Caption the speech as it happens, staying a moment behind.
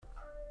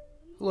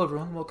Hello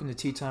everyone, welcome to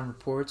Tea Time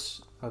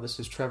Reports. This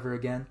is Trevor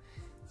again.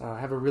 I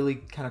have a really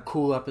kind of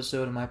cool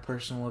episode in my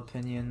personal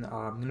opinion.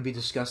 I'm going to be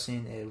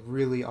discussing a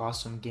really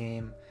awesome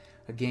game,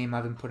 a game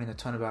I've been putting a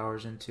ton of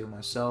hours into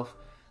myself.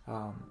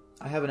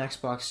 I have an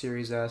Xbox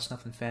Series S,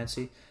 nothing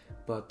fancy,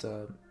 but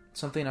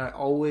something I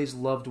always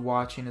loved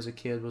watching as a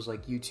kid was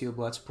like YouTube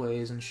Let's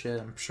Plays and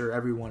shit. I'm sure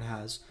everyone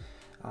has.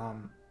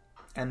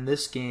 And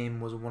this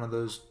game was one of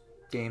those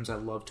games I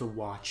love to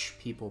watch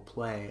people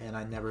play, and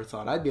I never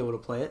thought I'd be able to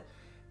play it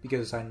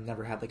because I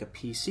never had like a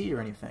PC or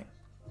anything.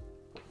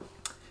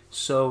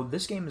 So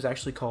this game is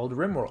actually called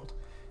RimWorld,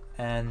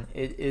 and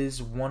it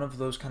is one of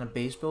those kind of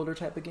base builder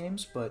type of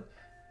games, but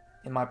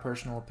in my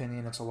personal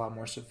opinion it's a lot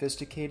more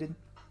sophisticated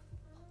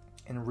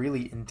and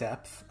really in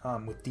depth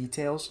with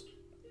details.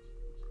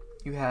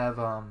 You have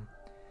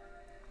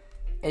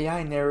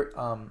AI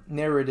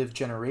narrative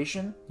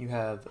generation, you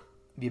have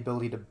the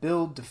ability to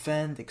build,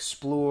 defend,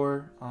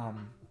 explore,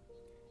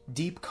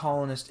 deep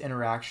colonist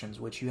interactions,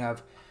 which you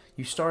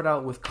start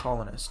out with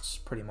colonists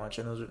pretty much,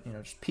 and those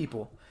are just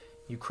people.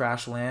 You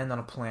crash land on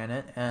a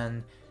planet,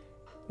 and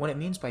what it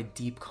means by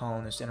deep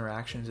colonist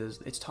interactions is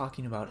it's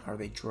talking about, are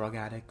they drug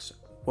addicts?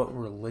 What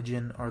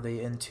religion are they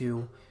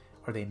into?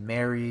 Are they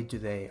married?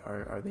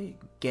 Are they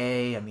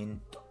gay? I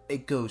mean,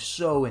 it goes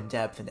so in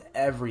depth into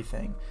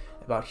everything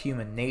about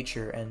human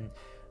nature, and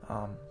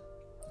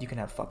you can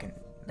have fucking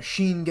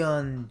machine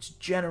guns,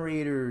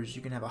 generators,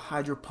 you can have a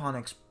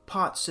hydroponics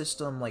pot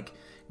system, like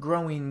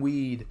growing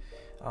weed.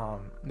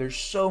 There's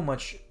so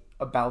much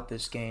about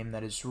this game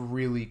that is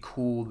really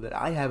cool that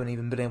I haven't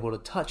even been able to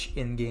touch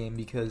in-game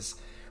because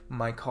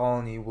my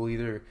colony will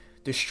either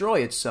destroy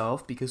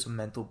itself because of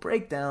mental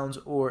breakdowns,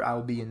 or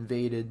I'll be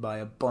invaded by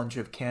a bunch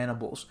of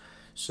cannibals.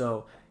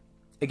 So,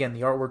 again,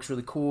 the artwork's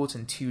really cool. It's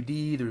in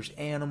 2D. There's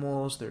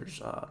animals.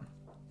 There's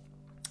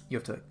you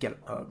have to get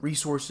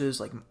resources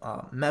like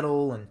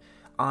metal and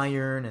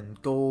iron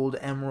and gold,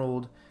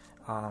 emerald,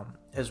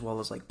 as well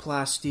as like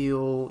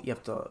plasteel. You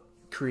have to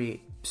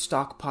create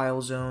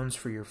stockpile zones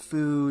for your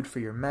food, for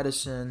your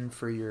medicine,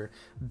 for your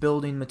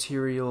building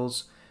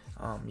materials.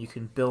 You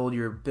can build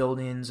your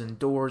buildings and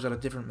doors out of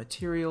different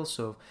materials,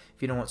 so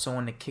if you don't want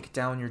someone to kick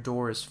down your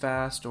door as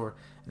fast or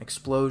an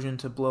explosion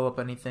to blow up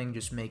anything,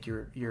 just make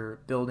your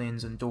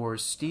buildings and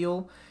doors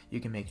steel.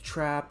 You can make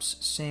traps,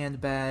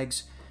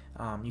 sandbags,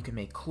 you can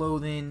make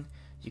clothing,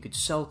 you could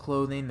sell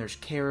clothing. There's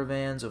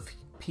caravans of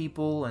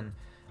people, and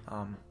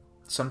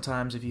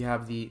sometimes if you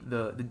have the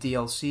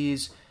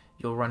DLCs,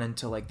 you'll run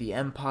into like the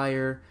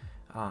Empire.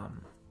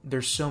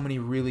 There's so many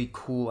really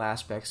cool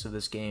aspects of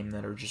this game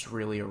that are just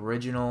really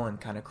original and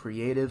kind of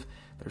creative.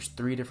 There's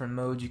 3 different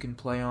modes you can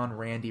play on.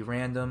 Randy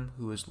Random,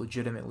 who is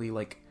legitimately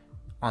like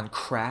on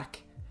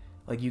crack.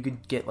 Like you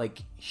could get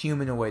like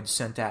humanoids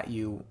sent at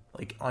you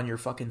like on your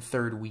fucking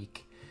 3rd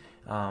week.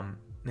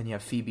 Then you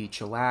have Phoebe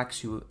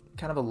Chillax, who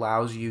kind of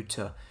allows you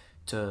to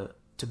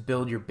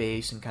build your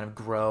base and kind of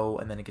grow,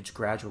 and then it gets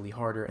gradually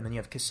harder. And then you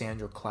have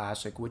Cassandra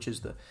Classic, which is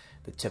the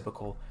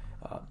typical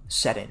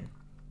setting,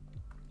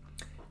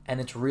 and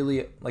it's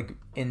really like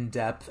in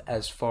depth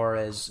as far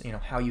as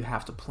how you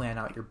have to plan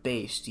out your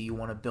base. Do you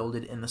want to build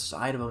it in the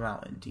side of a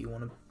mountain? Do you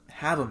want to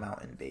have a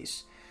mountain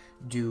base?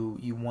 Do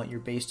you want your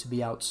base to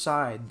be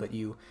outside, but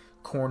you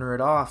corner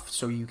it off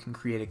so you can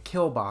create a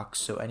kill box,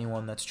 so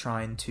anyone that's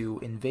trying to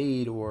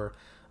invade or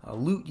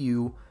loot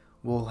you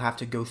will have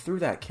to go through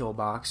that kill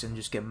box and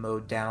just get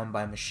mowed down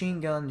by machine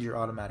guns, your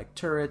automatic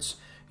turrets,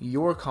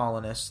 your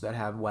colonists that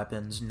have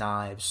weapons,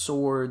 knives,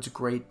 swords,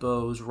 great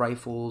bows,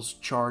 rifles,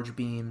 charge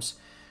beams.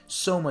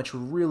 So much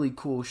really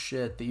cool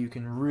shit that you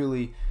can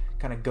really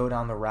kind of go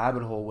down the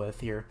rabbit hole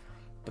with here.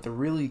 But the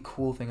really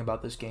cool thing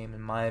about this game,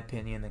 in my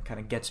opinion, that kind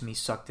of gets me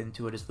sucked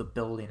into it is the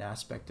building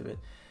aspect of it.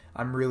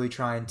 I'm really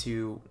trying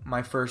to...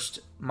 My first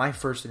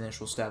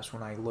initial steps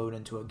when I load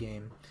into a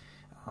game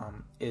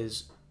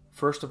is,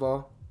 first of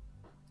all,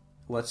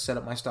 let's set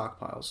up my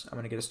stockpiles. I'm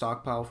going to get a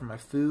stockpile for my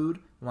food,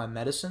 my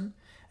medicine.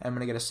 I'm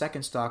going to get a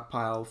second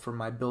stockpile for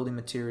my building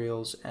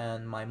materials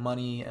and my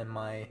money and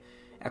my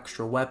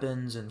extra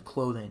weapons and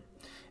clothing.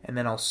 And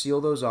then I'll seal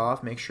those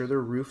off, make sure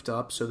they're roofed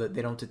up so that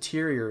they don't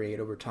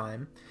deteriorate over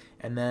time.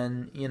 And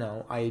then,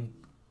 I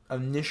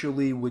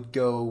initially would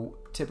go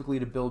typically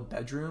to build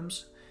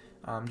bedrooms,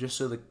 just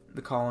so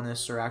the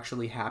colonists are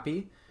actually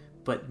happy.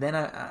 But then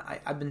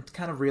I've been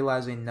kind of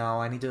realizing,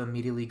 no, I need to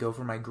immediately go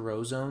for my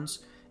grow zones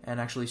and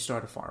actually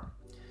start a farm.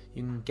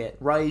 You can get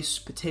rice,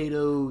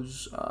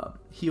 potatoes,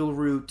 heel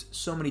root,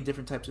 so many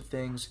different types of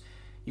things.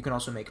 You can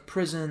also make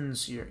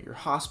prisons, your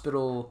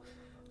hospital.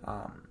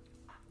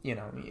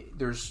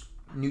 There's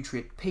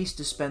nutrient paste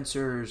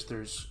dispensers.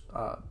 There's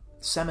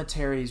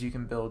cemeteries. You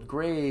can build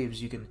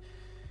graves. You can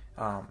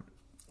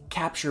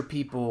capture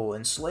people,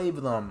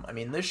 enslave them. I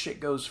mean, this shit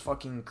goes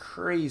fucking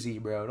crazy,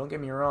 bro. Don't get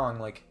me wrong.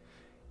 Like,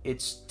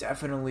 it's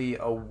definitely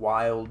a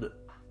wild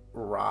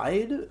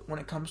ride when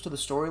it comes to the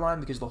storyline,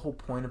 because the whole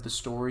point of the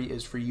story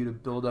is for you to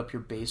build up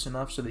your base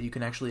enough so that you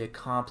can actually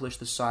accomplish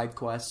the side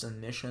quests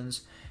and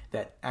missions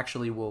that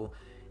actually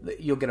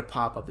you'll get a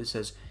pop-up that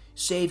says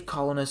save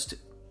colonist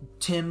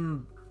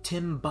Tim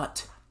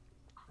Butt,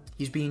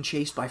 he's being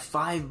chased by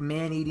 5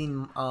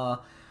 man-eating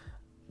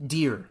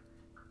deer.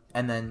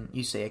 And then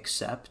you say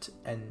accept,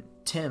 and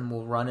Tim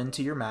will run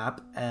into your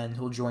map, and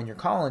he'll join your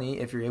colony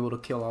if you're able to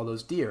kill all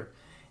those deer.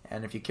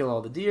 And if you kill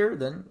all the deer,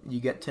 then you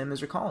get Tim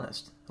as your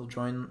colonist. He'll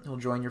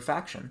join your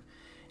faction.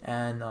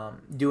 And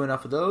do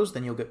enough of those,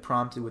 then you'll get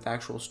prompted with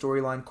actual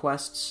storyline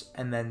quests,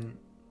 and then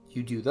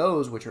you do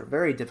those, which are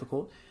very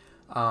difficult.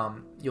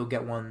 You'll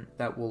get one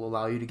that will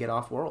allow you to get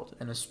off-world,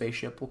 and a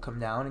spaceship will come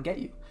down and get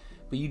you.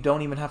 But you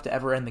don't even have to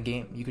ever end the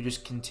game. You could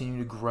just continue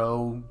to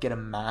grow, get a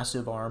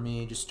massive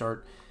army, just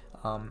start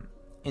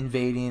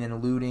invading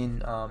and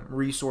looting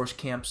resource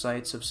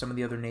campsites of some of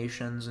the other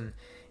nations, and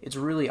it's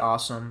really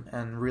awesome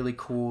and really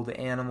cool. The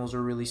animals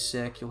are really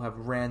sick. You'll have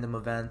random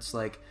events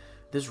like,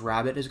 this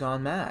rabbit has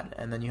gone mad,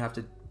 and then you have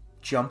to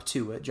jump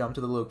to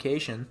the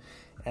location,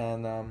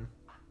 and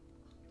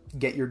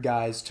get your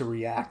guys to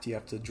react. You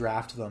have to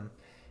draft them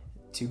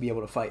to be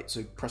able to fight. So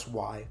you press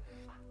Y,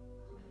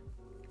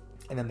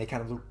 and then they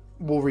kind of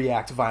will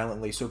react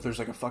violently. So if there's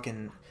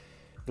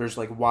there's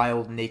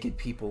wild naked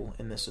people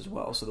in this as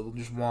well, so they'll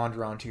just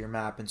wander onto your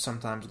map, and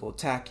sometimes they'll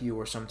attack you,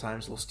 or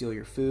sometimes they'll steal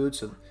your food.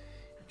 So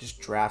just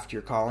draft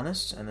your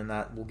colonists, and then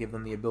that will give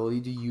them the ability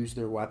to use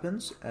their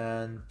weapons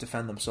and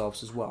defend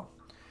themselves as well.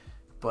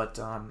 But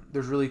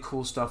there's really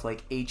cool stuff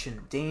like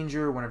Ancient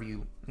Danger. Whenever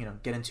you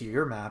get into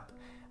your map,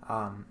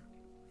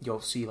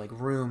 you'll see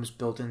rooms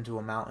built into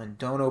a mountain.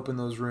 Don't open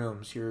those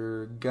rooms.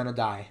 You're gonna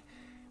die.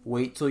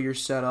 Wait till you're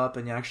set up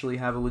and you actually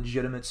have a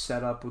legitimate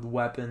setup with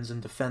weapons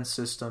and defense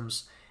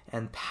systems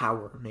and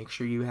power. Make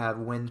sure you have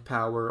wind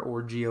power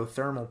or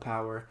geothermal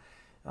power,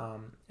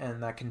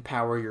 and that can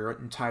power your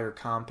entire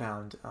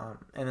compound.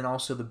 And then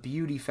also the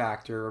beauty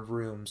factor of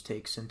rooms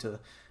takes into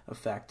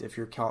effect. If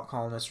your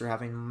colonists are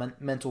having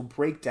mental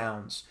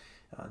breakdowns,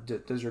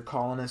 does your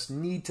colonist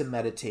need to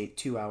meditate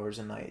 2 hours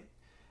a night?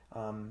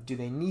 Do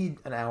they need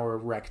an hour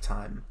of rec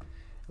time?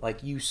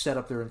 You set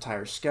up their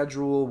entire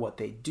schedule, what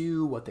they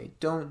do, what they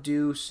don't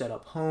do, set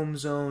up home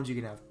zones. You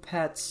can have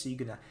pets, you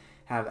can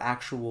have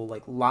actual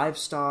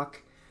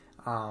livestock.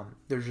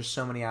 There's just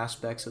so many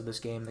aspects of this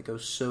game that go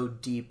so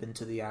deep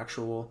into the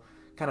actual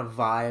kind of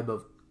vibe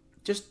of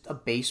just a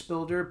base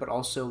builder, but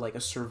also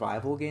a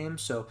survival game.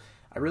 So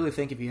I really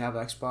think if you have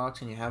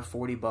Xbox and you have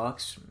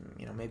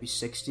 $40, maybe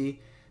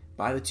 60,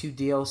 buy the 2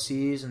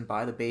 DLCs and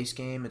buy the base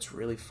game. It's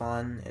really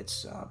fun.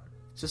 It's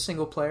a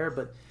single player,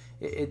 but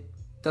it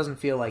doesn't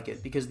feel like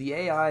it, because the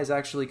AI is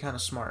actually kind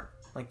of smart.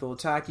 They'll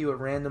attack you at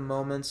random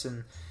moments,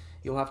 and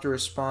you'll have to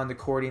respond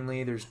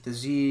accordingly. There's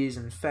disease,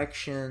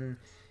 infection,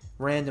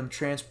 random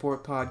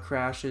transport pod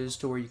crashes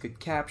to where you could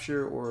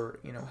capture or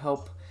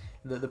help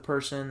the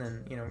person,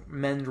 and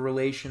mend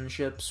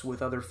relationships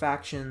with other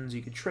factions.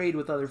 You could trade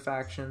with other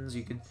factions.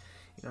 You could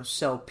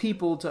sell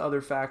people to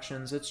other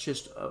factions. It's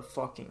just a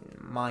fucking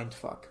mind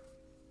fuck.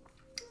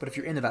 But if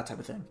you're into that type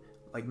of thing,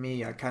 like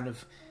me, I kind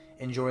of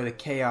enjoy the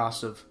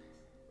chaos of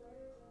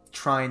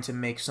trying to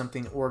make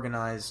something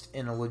organized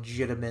in a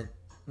legitimate,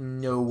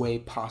 no way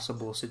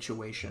possible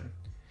situation.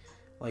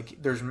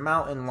 There's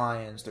mountain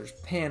lions, there's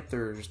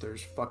panthers,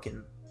 there's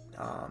fucking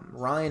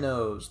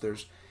rhinos,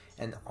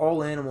 and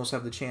all animals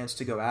have the chance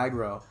to go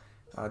aggro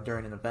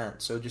during an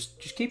event. So just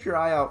keep your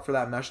eye out for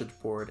that message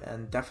board,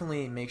 and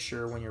definitely make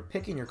sure when you're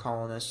picking your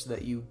colonists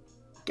that you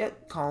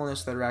get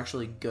colonists that are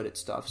actually good at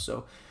stuff.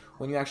 So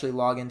when you actually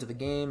log into the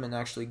game and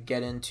actually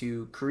get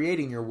into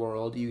creating your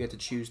world, you get to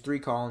choose 3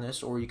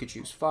 colonists, or you could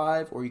choose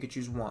 5, or you could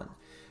choose 1.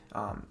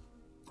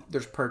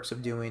 There's perks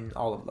of doing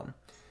all of them.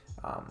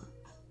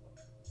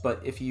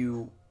 But if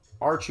you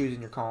are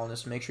choosing your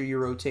colonists, make sure you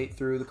rotate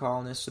through the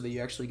colonists so that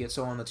you actually get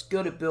someone that's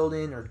good at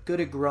building, or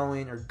good at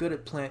growing, or good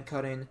at plant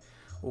cutting,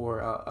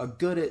 or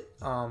good at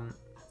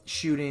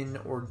shooting,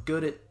 or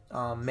good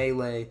at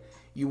melee.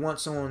 You want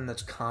someone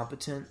that's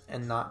competent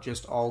and not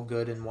just all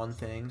good in one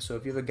thing. So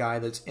if you have a guy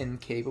that's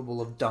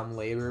incapable of dumb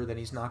labor, then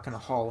he's not going to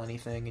haul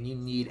anything, and you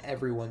need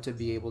everyone to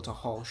be able to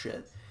haul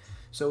shit.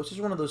 So it's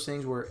just one of those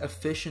things where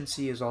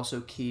efficiency is also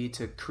key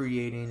to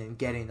creating and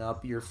getting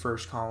up your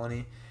first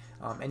colony.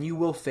 And you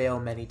will fail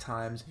many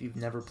times if you've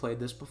never played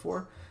this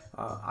before.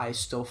 I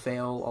still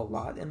fail a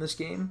lot in this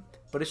game,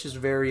 but it's just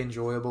very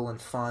enjoyable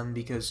and fun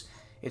because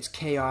it's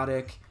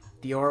chaotic,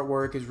 the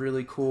artwork is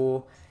really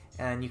cool,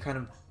 and you kind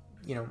of,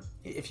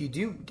 if you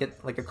do get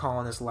a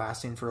colonist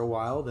lasting for a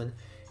while, then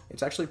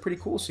it's actually pretty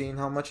cool seeing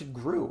how much it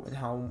grew and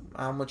how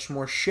much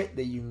more shit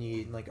that you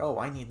need. Oh,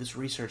 I need this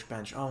research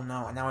bench. Oh,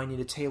 no, now I need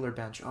a tailor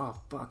bench. Oh,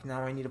 fuck,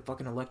 now I need a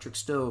fucking electric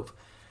stove.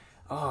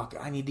 Oh,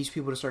 I need these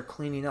people to start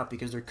cleaning up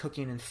because they're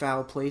cooking in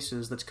foul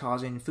places that's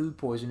causing food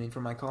poisoning for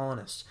my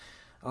colonists.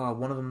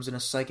 One of them's in a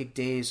psychic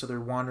daze, so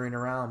they're wandering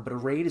around, but a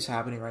raid is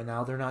happening right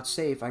now. They're not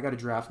safe. I got to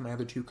draft my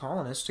other 2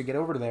 colonists to get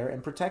over there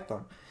and protect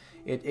them.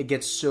 It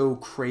gets so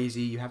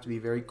crazy. You have to be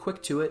very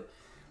quick to it.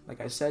 Like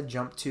I said,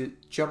 jump to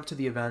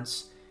the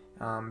events,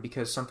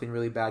 because something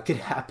really bad could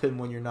happen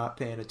when you're not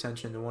paying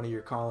attention to one of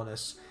your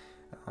colonists.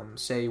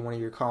 Say one of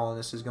your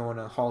colonists is going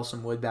to haul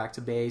some wood back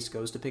to base,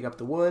 goes to pick up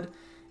the wood,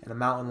 and a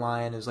mountain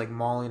lion is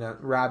mauling a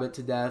rabbit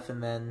to death,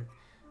 and then,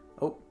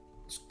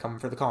 it's coming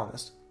for the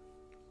colonist.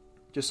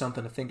 just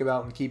something to think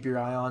about and keep your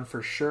eye on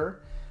for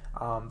sure.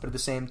 But at the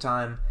same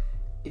time,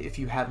 if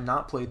you have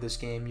not played this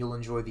game, you'll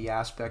enjoy the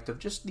aspect of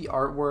just the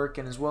artwork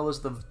and as well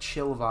as the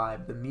chill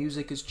vibe. The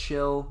music is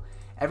chill.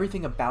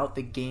 Everything about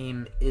the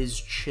game is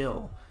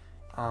chill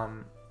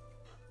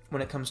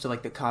when it comes to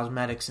like the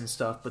cosmetics and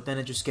stuff, but then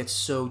it just gets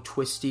so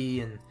twisty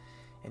and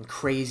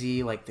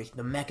crazy, like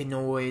the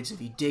mechanoids.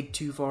 If you dig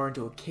too far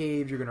into a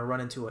cave, you're going to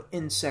run into an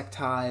insect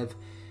hive.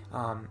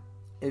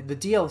 The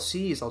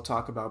DLCs I'll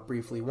talk about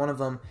briefly. One of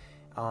them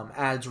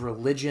adds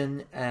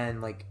religion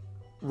and like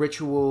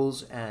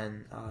rituals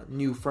and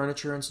new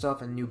furniture and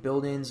stuff and new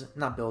buildings,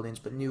 not buildings,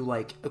 but new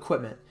like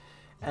equipment.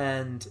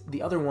 And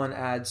the other one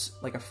adds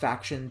like a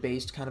faction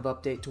based kind of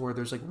update to where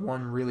there's like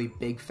one really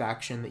big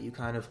faction that you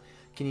kind of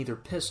can either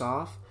piss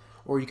off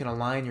or you can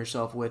align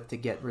yourself with to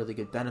get really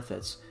good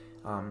benefits.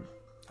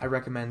 I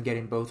recommend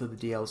getting both of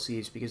the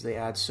DLCs because they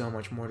add so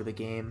much more to the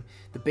game.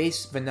 The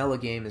base vanilla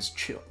game is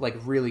like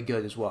really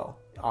good as well.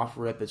 Off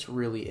rip, it's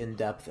really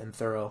in-depth and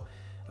thorough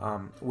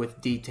with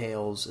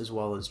details as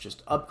well as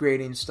just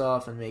upgrading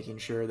stuff and making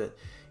sure that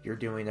you're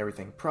doing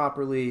everything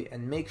properly,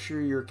 and make sure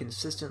you're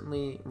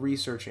consistently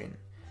researching.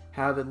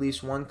 Have at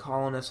least one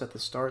colonist at the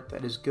start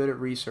that is good at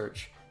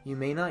research. You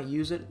may not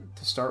use it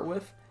to start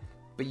with,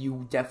 but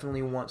you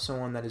definitely want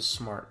someone that is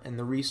smart. And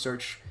the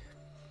research,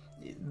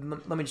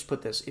 let me just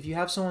put this. If you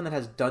have someone that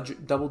has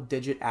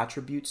double-digit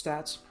attribute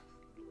stats,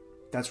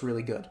 that's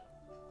really good.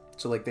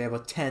 So like they have a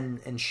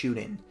 10 in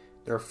shooting,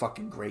 they're a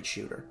fucking great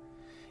shooter.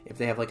 If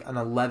they have like an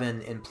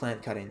 11 in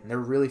plant cutting, they're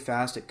really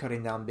fast at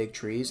cutting down big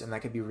trees, and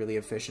that could be really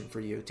efficient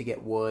for you to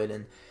get wood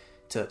and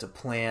to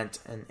plant.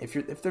 And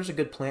if there's a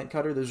good plant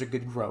cutter, there's a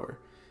good grower.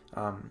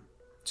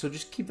 So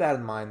just keep that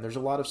in mind. There's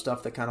a lot of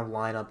stuff that kind of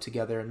line up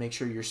together, and make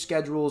sure your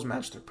schedules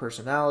match their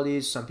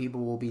personalities. Some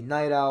people will be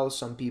night owls.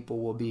 Some people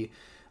will be,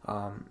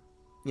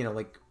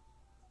 like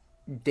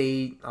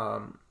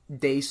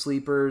day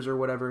sleepers or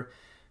whatever.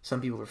 Some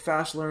people are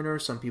fast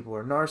learners, some people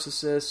are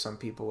narcissists, some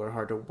people are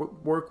hard to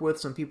work with,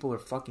 some people are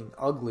fucking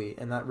ugly,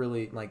 and that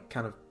really like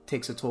kind of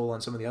takes a toll on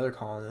some of the other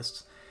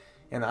colonists,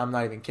 and I'm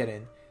not even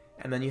kidding.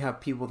 And then you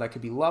have people that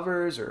could be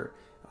lovers or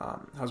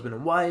husband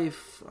and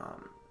wife,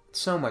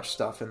 so much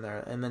stuff in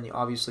there. And then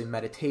obviously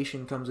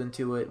meditation comes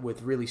into it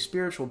with really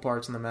spiritual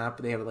parts in the map.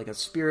 They have like a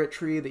spirit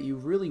tree that you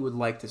really would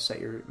like to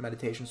set your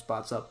meditation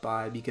spots up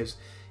by, because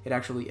it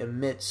actually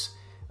emits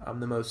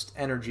the most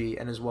energy,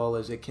 and as well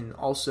as it can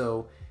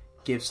also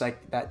give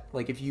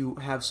if you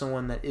have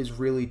someone that is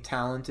really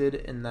talented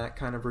in that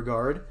kind of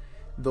regard,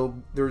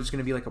 there's going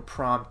to be like a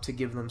prompt to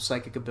give them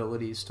psychic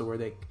abilities to where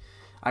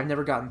I've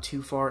never gotten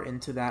too far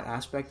into that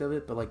aspect of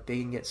it, but like they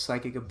can get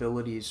psychic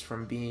abilities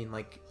from being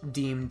like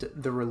deemed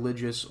the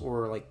religious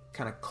or like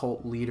kind of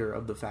cult leader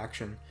of the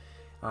faction.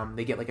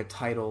 They get like a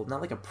title,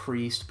 not like a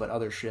priest, but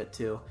other shit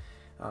too.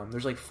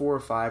 There's like 4 or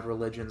 5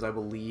 religions, I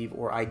believe,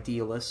 or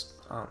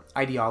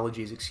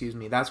ideologies. Excuse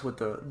me. That's what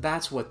the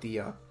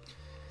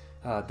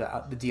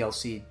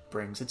DLC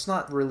brings. It's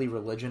not really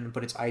religion,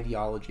 but it's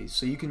ideology.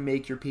 So you can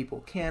make your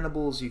people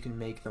cannibals, you can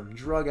make them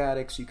drug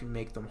addicts, you can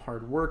make them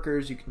hard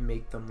workers, you can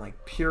make them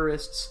like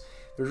purists.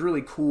 There's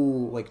really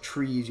cool like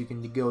trees you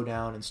can go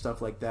down and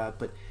stuff like that.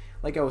 But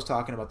like I was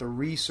talking about, the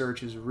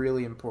research is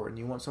really important.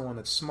 You want someone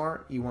that's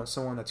smart, you want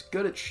someone that's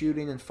good at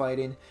shooting and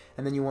fighting,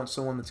 and then you want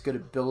someone that's good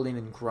at building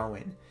and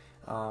growing.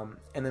 And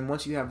then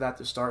once you have that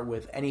to start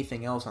with,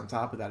 anything else on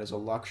top of that is a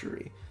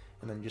luxury.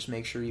 And then just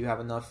make sure you have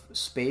enough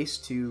space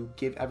to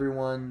give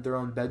everyone their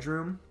own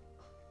bedroom,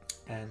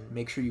 and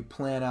make sure you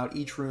plan out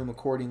each room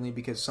accordingly,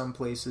 because some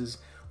places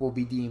will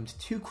be deemed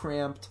too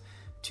cramped,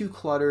 too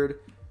cluttered,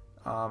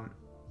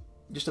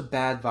 just a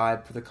bad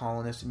vibe for the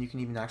colonists. And you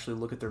can even actually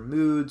look at their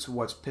moods,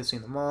 what's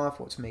pissing them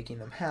off, what's making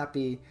them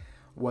happy,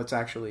 what's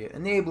actually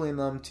enabling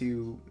them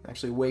to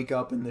actually wake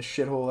up in this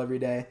shithole every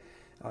day,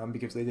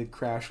 because they did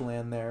crash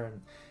land there.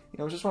 And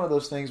it's just one of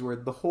those things where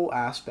the whole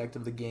aspect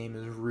of the game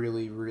is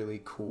really,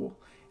 really cool.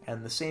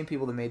 And the same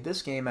people that made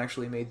this game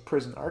actually made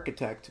Prison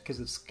Architect,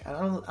 because I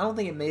don't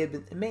think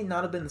it may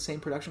not have been the same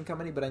production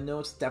company, but I know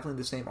it's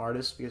definitely the same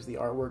artist because the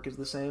artwork is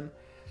the same.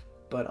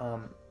 But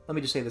let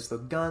me just say this: the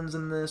guns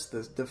in this,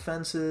 the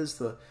defenses,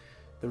 the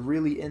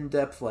really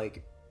in-depth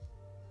like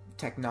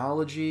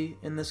technology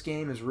in this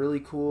game is really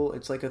cool.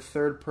 It's like a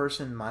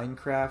third-person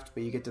Minecraft,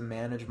 but you get to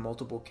manage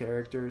multiple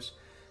characters.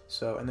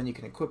 So, and then you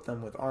can equip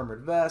them with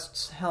armored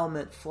vests,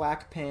 helmet,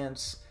 flak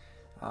pants.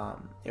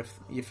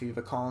 If you have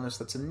a colonist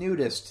that's a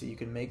nudist, you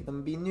can make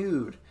them be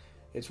nude.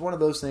 It's one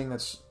of those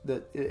things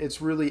that it's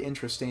really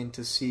interesting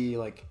to see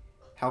like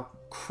how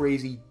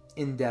crazy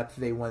in depth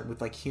they went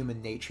with like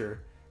human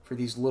nature for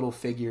these little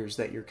figures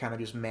that you're kind of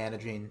just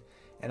managing.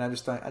 And I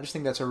just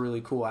think that's a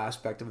really cool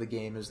aspect of the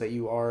game, is that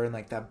you are in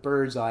like that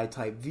bird's eye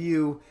type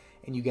view,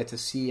 and you get to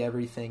see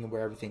everything and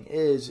where everything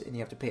is, and you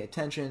have to pay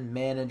attention,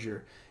 manage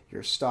your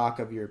stock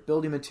of your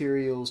building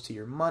materials, to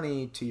your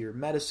money, to your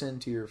medicine,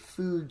 to your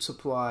food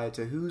supply,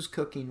 to who's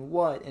cooking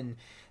what, and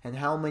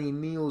how many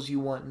meals you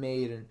want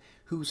made, and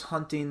who's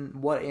hunting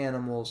what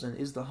animals, and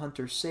is the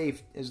hunter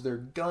safe? Is their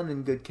gun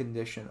in good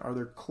condition? Are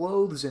their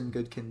clothes in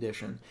good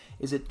condition?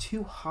 Is it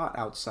too hot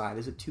outside?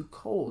 Is it too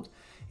cold?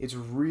 It's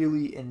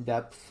really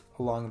in-depth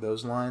along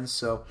those lines,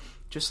 so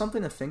just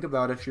something to think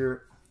about if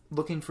you're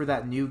looking for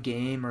that new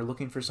game or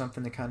looking for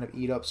something to kind of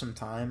eat up some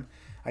time.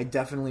 I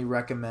definitely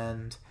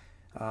recommend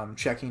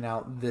checking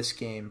out this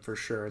game for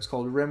sure. It's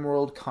called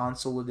RimWorld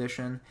Console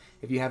Edition.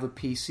 If you have a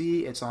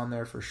PC, it's on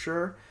there for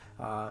sure.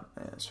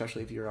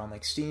 Especially if you're on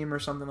like Steam or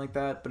something like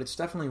that, but it's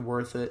definitely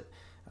worth it.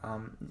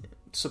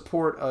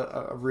 Support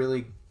a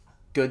really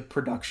good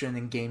production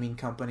and gaming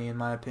company, in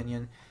my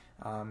opinion.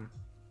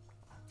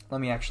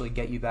 Let me actually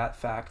get you that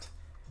fact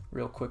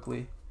real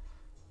quickly.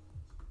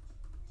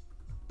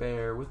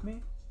 Bear with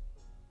me.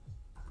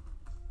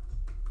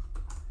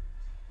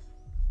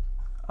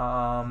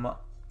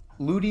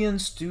 Ludian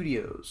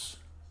Studios.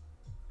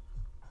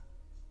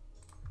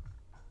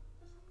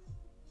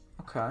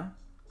 Okay.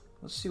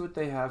 Let's see what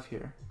they have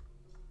here.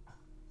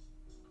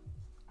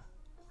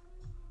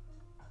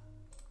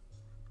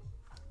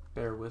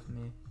 Bear with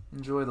me.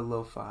 Enjoy the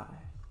lo-fi.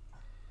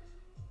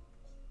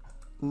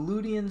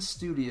 Ludian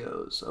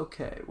Studios.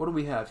 Okay, what do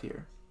we have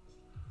here?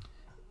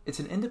 It's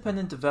an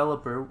independent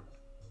developer.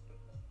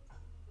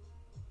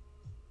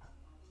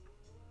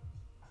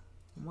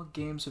 What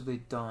games have they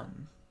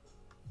done?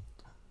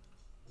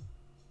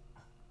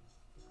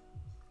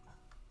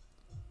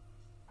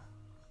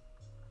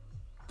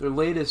 Their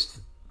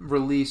latest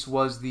release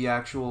was the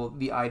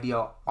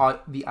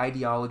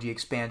ideology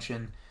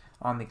expansion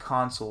on the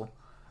console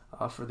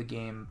for the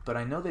game, but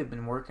I know they've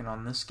been working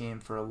on this game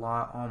for a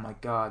lot. Oh my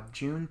god,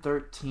 June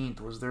 13th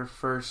was their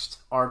first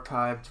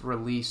archived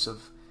release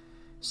of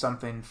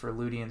something for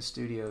Ludian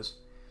Studios.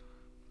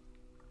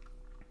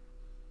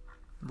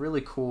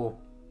 Really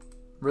cool.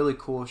 Really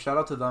cool. Shout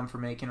out to them for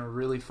making a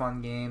really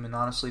fun game, and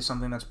honestly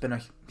something that's been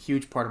a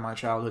huge part of my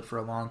childhood for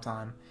a long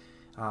time.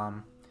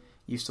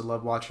 Used to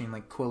love watching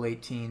like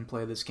Quill18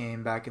 play this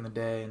game back in the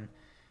day, and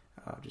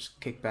just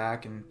kick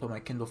back and put my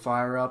Kindle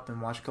Fire up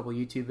and watch a couple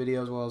YouTube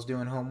videos while I was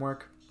doing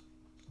homework.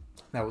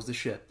 That was the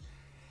shit.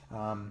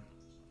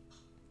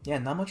 Yeah,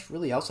 not much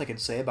really else I can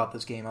say about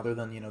this game other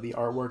than, the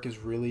artwork is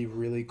really,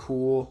 really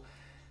cool.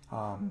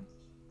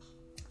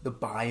 The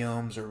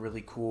biomes are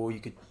really cool. You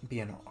could be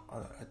in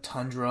a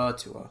tundra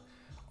to a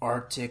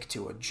Arctic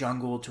to a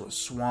jungle to a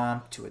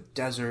swamp to a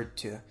desert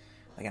to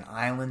like an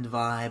island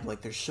vibe.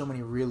 Like, there's so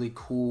many really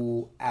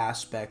cool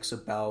aspects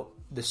about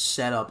the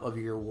setup of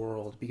your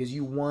world, because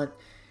you want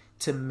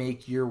to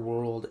make your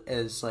world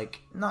as you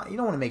don't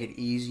want to make it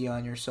easy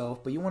on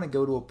yourself, but you want to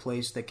go to a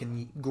place that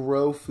can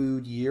grow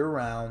food year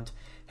round,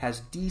 has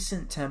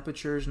decent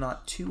temperatures,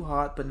 not too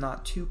hot but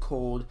not too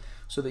cold,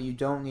 so that you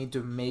don't need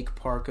to make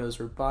parkas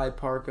or buy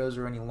parkas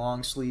or any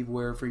long sleeve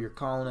wear for your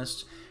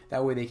colonists.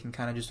 That way they can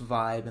kind of just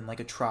vibe in like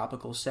a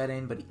tropical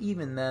setting, but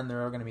even then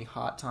there are going to be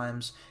hot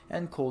times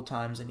and cold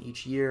times in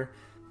each year.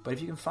 But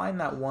if you can find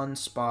that one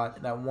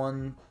spot, that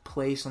one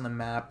place on the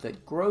map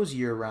that grows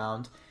year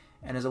round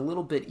and is a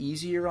little bit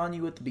easier on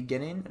you at the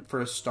beginning for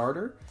a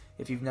starter,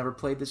 if you've never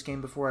played this game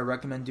before, I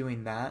recommend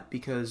doing that,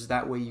 because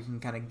that way you can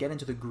kind of get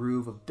into the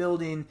groove of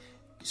building,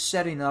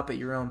 setting up at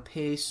your own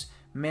pace,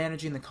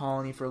 managing the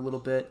colony for a little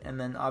bit, and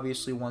then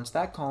obviously once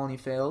that colony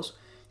fails,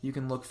 you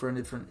can look for a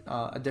different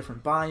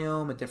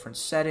biome, a different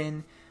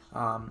setting.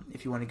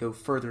 If you want to go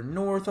further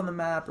north on the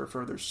map or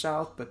further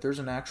south, but there's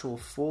an actual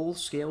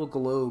full-scale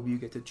globe you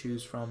get to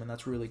choose from, and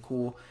that's really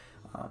cool.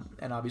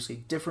 And obviously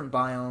different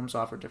biomes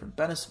offer different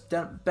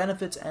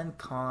benefits and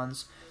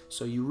cons,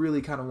 so you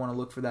really kind of want to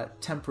look for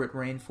that temperate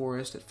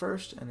rainforest at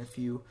first, and if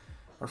you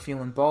are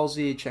feeling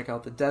ballsy, check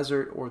out the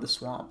desert or the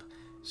swamp.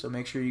 So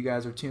make sure you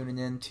guys are tuning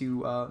in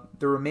to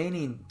the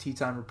remaining Tea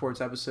Time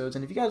Reports episodes.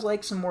 And if you guys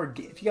like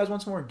if you guys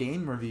want some more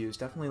game reviews,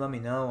 definitely let me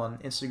know on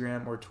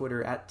Instagram or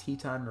Twitter at Tea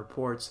Time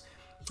Reports.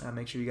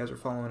 Make sure you guys are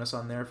following us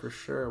on there for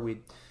sure. We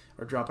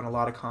are dropping a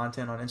lot of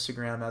content on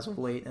Instagram as of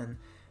late, and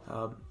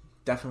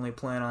definitely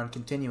plan on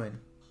continuing.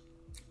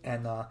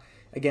 And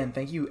again,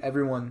 thank you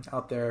everyone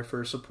out there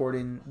for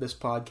supporting this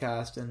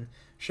podcast and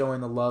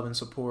showing the love and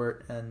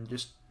support and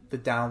just the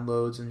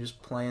downloads and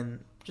just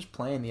playing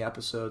the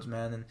episodes,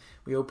 man. And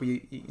we hope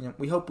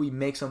we hope we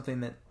make something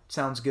that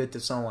sounds good to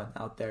someone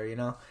out there,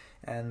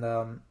 and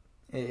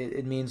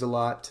it means a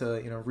lot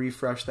to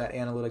refresh that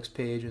analytics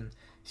page and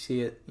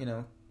see it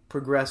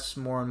progress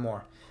more and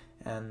more,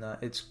 and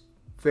it's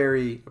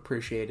very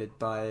appreciated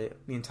by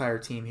the entire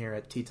team here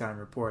at Tea Time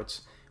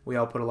Reports. We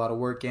all put a lot of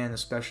work in,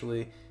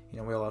 especially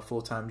we all have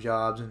full-time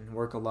jobs and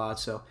work a lot,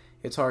 so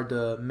it's hard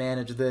to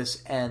manage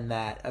this and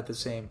that at the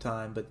same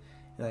time, but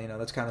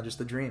that's kind of just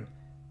the dream.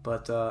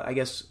 But I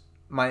guess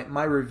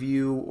my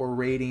review or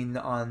rating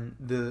on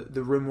the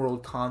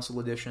RimWorld Console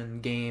Edition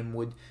game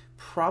would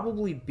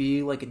probably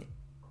be like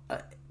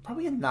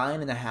probably a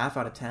 9.5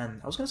 out of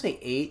 10. I was going to say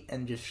 8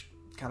 and just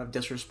kind of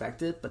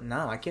disrespect it, but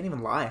no, I can't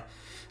even lie.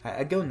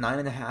 I'd go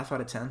 9.5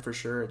 out of 10 for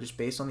sure, just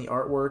based on the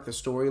artwork, the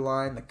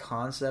storyline, the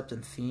concept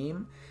and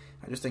theme.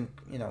 I just think,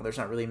 there's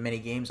not really many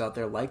games out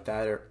there like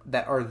that, or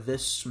that are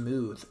this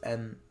smooth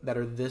and that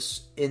are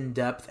this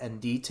in-depth and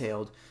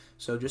detailed.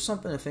 So just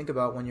something to think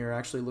about when you're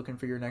actually looking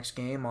for your next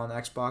game on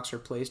Xbox or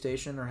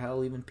PlayStation, or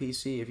hell, even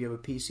PC. If you have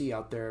a PC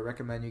out there, I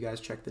recommend you guys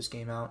check this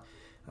game out.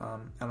 I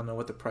don't know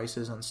what the price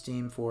is on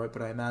Steam for it,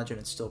 but I imagine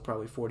it's still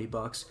probably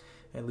 $40.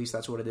 At least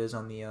that's what it is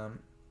on the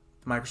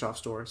Microsoft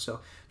Store.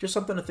 So just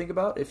something to think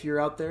about if you're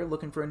out there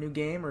looking for a new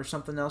game or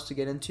something else to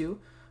get into.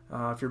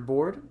 If you're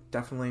bored,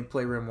 definitely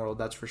play RimWorld,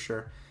 that's for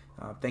sure.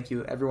 Thank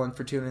you, everyone,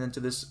 for tuning into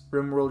this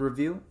RimWorld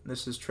review.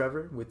 This is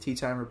Trevor with Tea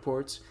Time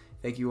Reports.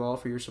 Thank you all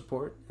for your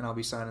support, and I'll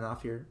be signing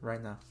off here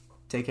right now.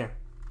 Take care.